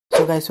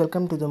So guys,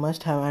 welcome to the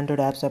must have Android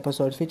apps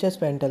episodes, which I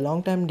spent a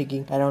long time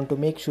digging around to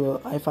make sure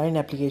I find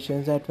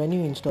applications that when you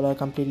install are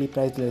completely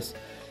priceless.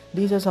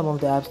 These are some of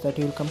the apps that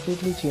will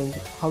completely change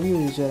how you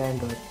use your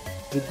Android.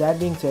 With that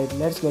being said,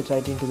 let's get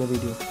right into the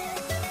video.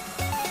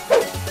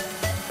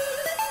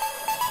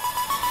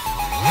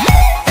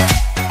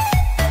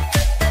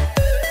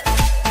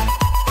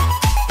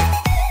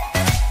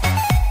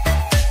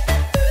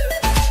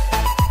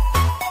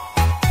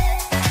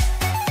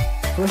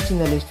 First in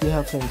the list we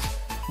have friends.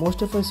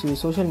 Most of us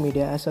use social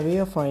media as a way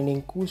of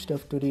finding cool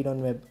stuff to read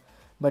on web.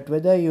 But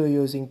whether you're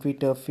using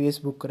Twitter,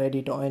 Facebook,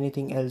 Reddit or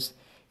anything else,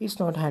 it's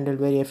not handled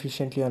very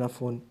efficiently on a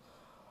phone.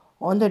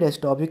 On the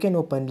desktop, you can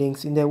open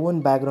links in their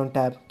own background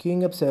tab,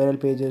 queuing up several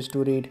pages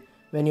to read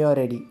when you are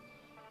ready.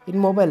 In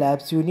mobile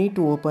apps, you need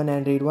to open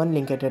and read one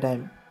link at a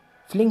time.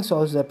 Flink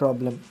solves the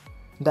problem.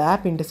 The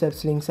app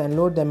intercepts links and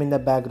loads them in the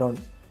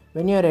background.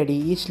 When you are ready,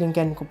 each link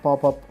can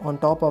pop up on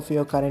top of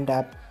your current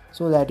app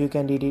so that you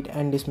can read it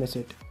and dismiss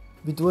it.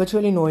 With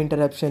virtually no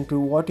interruption to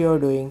what you are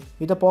doing,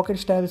 with a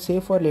pocket-style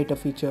save for later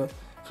feature,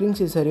 Flink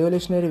is a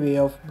revolutionary way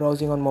of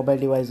browsing on mobile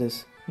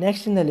devices.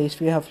 Next in the list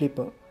we have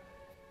FLIPPR.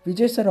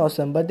 Widgets are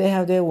awesome, but they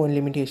have their own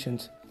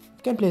limitations.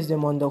 You can place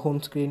them on the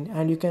home screen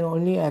and you can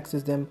only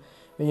access them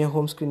when your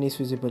home screen is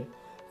visible.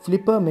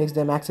 FLIPPR makes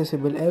them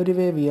accessible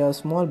everywhere via a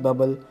small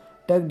bubble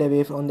tucked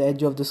away on the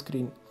edge of the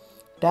screen.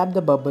 Tap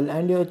the bubble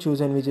and your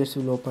chosen widgets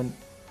will open.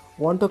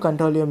 Want to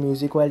control your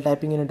music while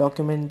typing in a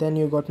document? Then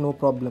you got no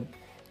problem.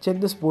 Check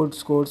the sports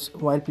scores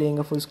while playing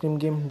a full screen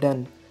game?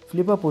 Done.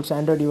 FLIPPR puts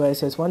Android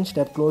devices one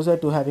step closer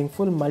to having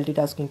full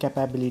multitasking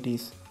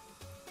capabilities.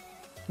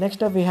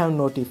 Next up we have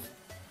NOTIF.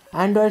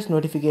 Android's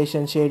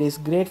notification shade is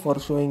great for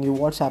showing you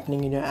what's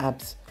happening in your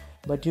apps,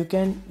 but you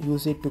can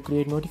use it to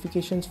create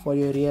notifications for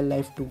your real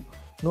life too.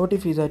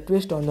 NOTIF is a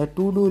twist on the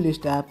to-do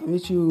list app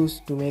which you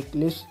use to make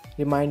lists,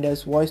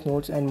 reminders, voice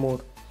notes and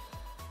more,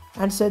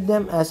 and set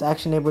them as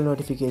actionable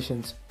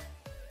notifications.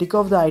 Tick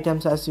off the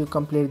items as you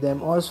complete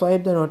them or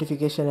swipe the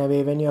notification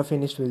away when you are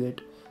finished with it.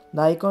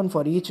 The icon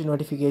for each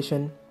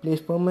notification,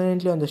 placed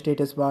permanently on the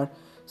status bar,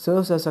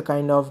 serves as a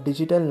kind of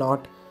digital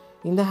knot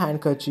in the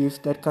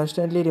handkerchief that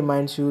constantly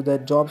reminds you the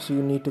jobs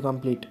you need to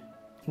complete.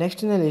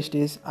 Next in the list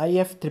is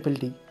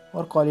IFTTT,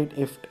 or call it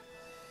IFT.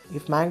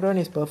 If Magron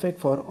is perfect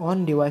for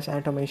on-device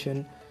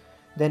automation,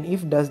 then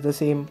IFT does the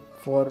same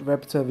for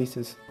web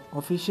services.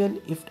 Official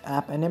IFT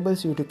app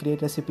enables you to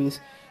create recipes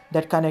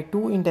that connect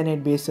two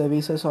internet-based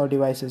services or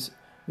devices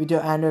with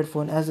your Android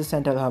phone as the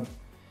central hub.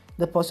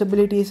 The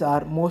possibilities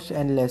are most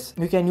endless.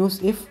 You can use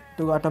IFT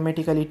to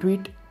automatically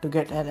tweet, to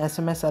get an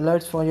SMS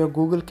alerts for your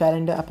Google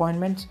Calendar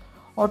appointments,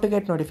 or to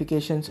get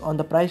notifications on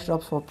the price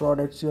drops for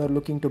products you are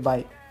looking to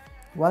buy.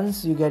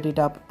 Once you get it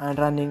up and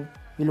running,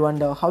 you'll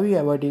wonder how you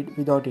ever did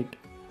without it.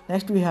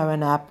 Next we have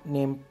an app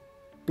named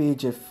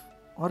PAGF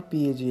or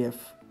PAGF.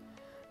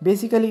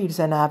 Basically it's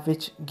an app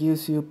which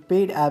gives you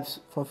paid apps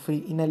for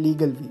free in a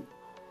legal way.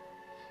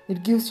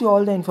 It gives you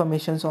all the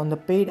information on the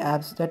paid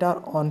apps that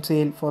are on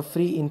sale for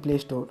free in Play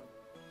Store.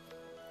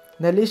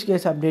 The list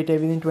gets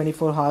updated within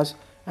 24 hours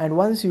and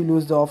once you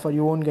lose the offer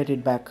you won't get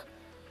it back.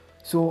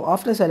 So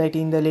after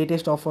selecting the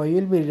latest offer you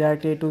will be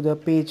redirected to the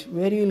page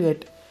where you will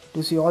get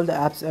to see all the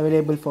apps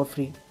available for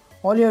free.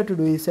 All you have to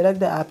do is select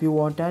the app you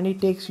want and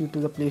it takes you to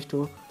the Play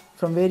Store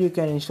from where you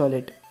can install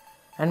it.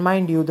 And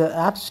mind you, the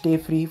apps stay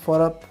free for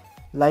a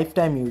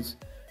lifetime use.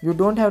 You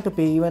don't have to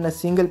pay even a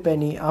single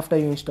penny after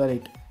you install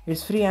it.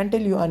 It's free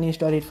until you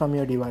uninstall it from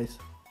your device.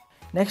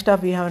 Next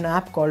up we have an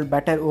app called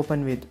Better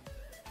Open With.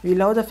 We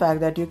love the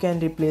fact that you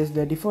can replace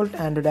the default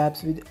Android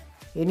apps with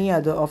any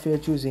other of your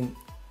choosing.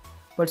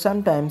 But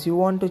sometimes you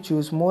want to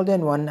choose more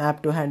than one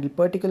app to handle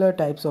particular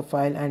types of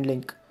file and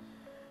link.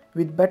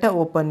 With Better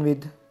Open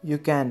With, you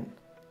can.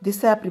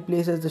 This app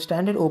replaces the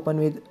standard Open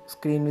With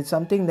screen with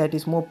something that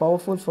is more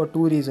powerful for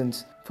two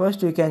reasons.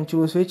 First, you can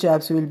choose which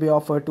apps you will be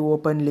offered to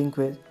open link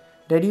with,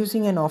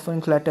 reducing an often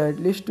cluttered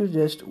list to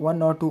just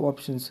one or two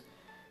options.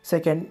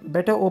 Second,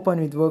 Better Open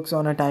With works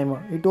on a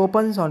timer. It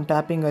opens on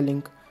tapping a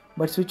link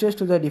but switches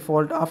to the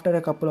default after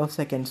a couple of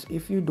seconds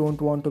if you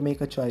don't want to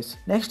make a choice.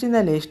 Next in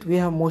the list we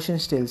have Motion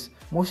Stills.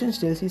 Motion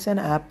Stills is an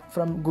app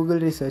from Google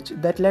Research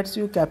that lets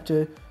you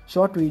capture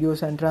short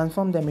videos and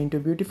transform them into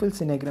beautiful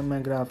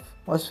cinematograph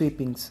or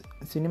sweepings,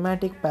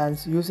 cinematic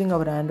pans using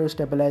our Android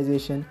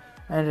stabilization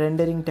and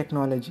rendering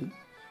technology,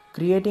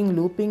 creating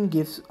looping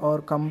GIFs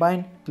or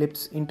combined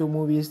clips into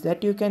movies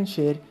that you can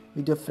share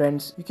with your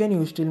friends. You can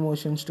use still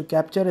motions to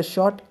capture a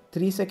short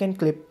 3-second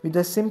clip with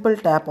a simple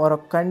tap or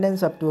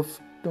condense up to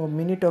a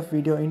minute of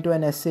video into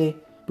an essay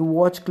to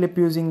watch clip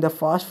using the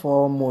fast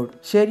forward mode.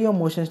 Share your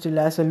motion still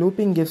as a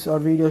looping GIFs or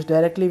videos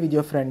directly with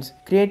your friends,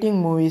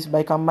 creating movies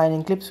by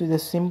combining clips with a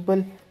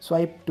simple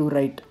swipe to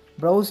right.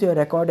 Browse your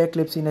recorded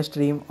clips in a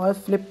stream or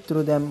flip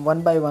through them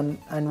one by one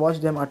and watch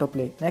them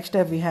autoplay. Next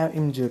up we have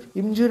Imgur.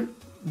 Imgur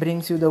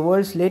brings you the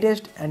world's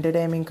latest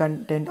entertaining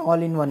content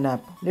all in one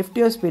app. Lift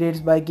your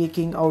spirits by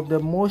geeking out the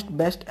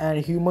best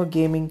and humor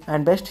gaming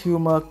and best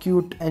humor,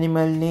 cute,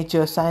 animal,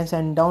 nature, science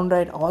and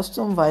downright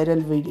awesome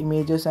viral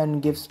images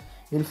and GIFs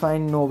you'll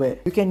find nowhere.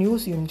 You can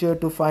use Imgur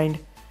to find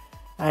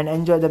and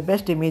enjoy the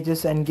best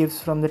images and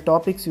GIFs from the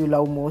topics you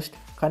love most,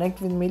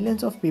 connect with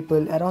millions of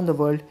people around the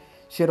world,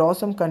 share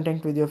awesome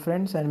content with your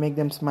friends and make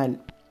them smile.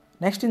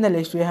 Next in the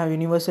list we have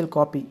universal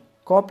copy.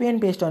 Copy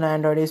and paste on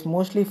Android is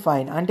mostly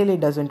fine until it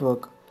doesn't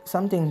work.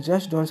 Some things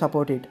just don't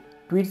support it.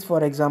 Tweets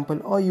for example,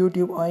 or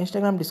YouTube or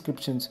Instagram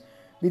descriptions.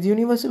 With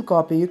universal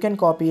copy, you can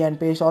copy and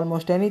paste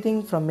almost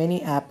anything from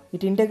any app.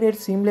 It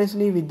integrates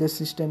seamlessly with the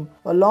system.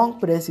 A long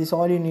press is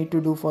all you need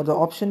to do for the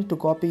option to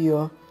copy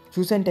your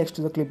chosen text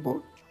to the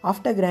clipboard.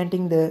 After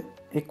granting the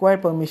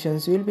required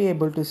permissions, you will be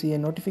able to see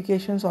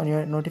notifications on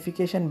your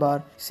notification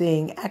bar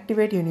saying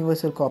activate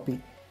universal copy.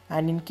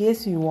 And in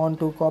case you want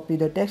to copy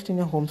the text in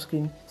your home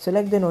screen,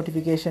 select the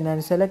notification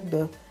and select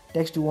the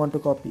text you want to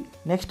copy.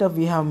 Next up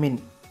we have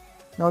Min.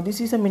 Now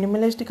this is a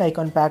minimalistic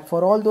icon pack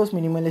for all those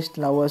minimalist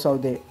lovers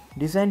out there.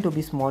 Designed to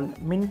be small,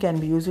 Min can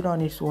be used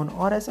on its own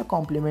or as a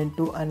complement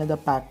to another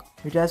pack.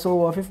 It has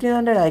over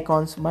 1500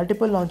 icons,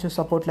 multiple launcher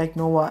support like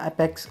Nova,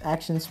 Apex,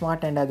 Action,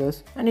 Smart and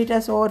others, and it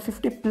has over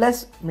 50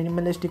 plus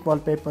minimalistic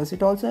wallpapers.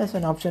 It also has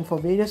an option for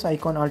various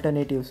icon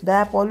alternatives. The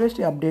app always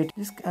updates.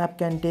 This app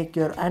can take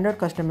your Android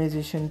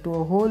customization to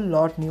a whole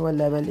lot newer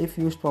level if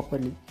used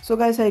properly. So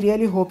guys, I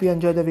really hope you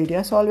enjoyed the video.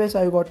 As always,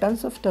 I've got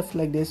tons of stuff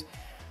like this.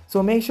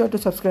 So make sure to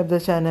subscribe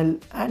the channel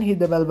and hit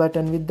the bell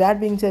button. With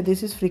that being said,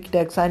 this is Freak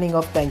Tech signing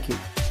off. Thank you.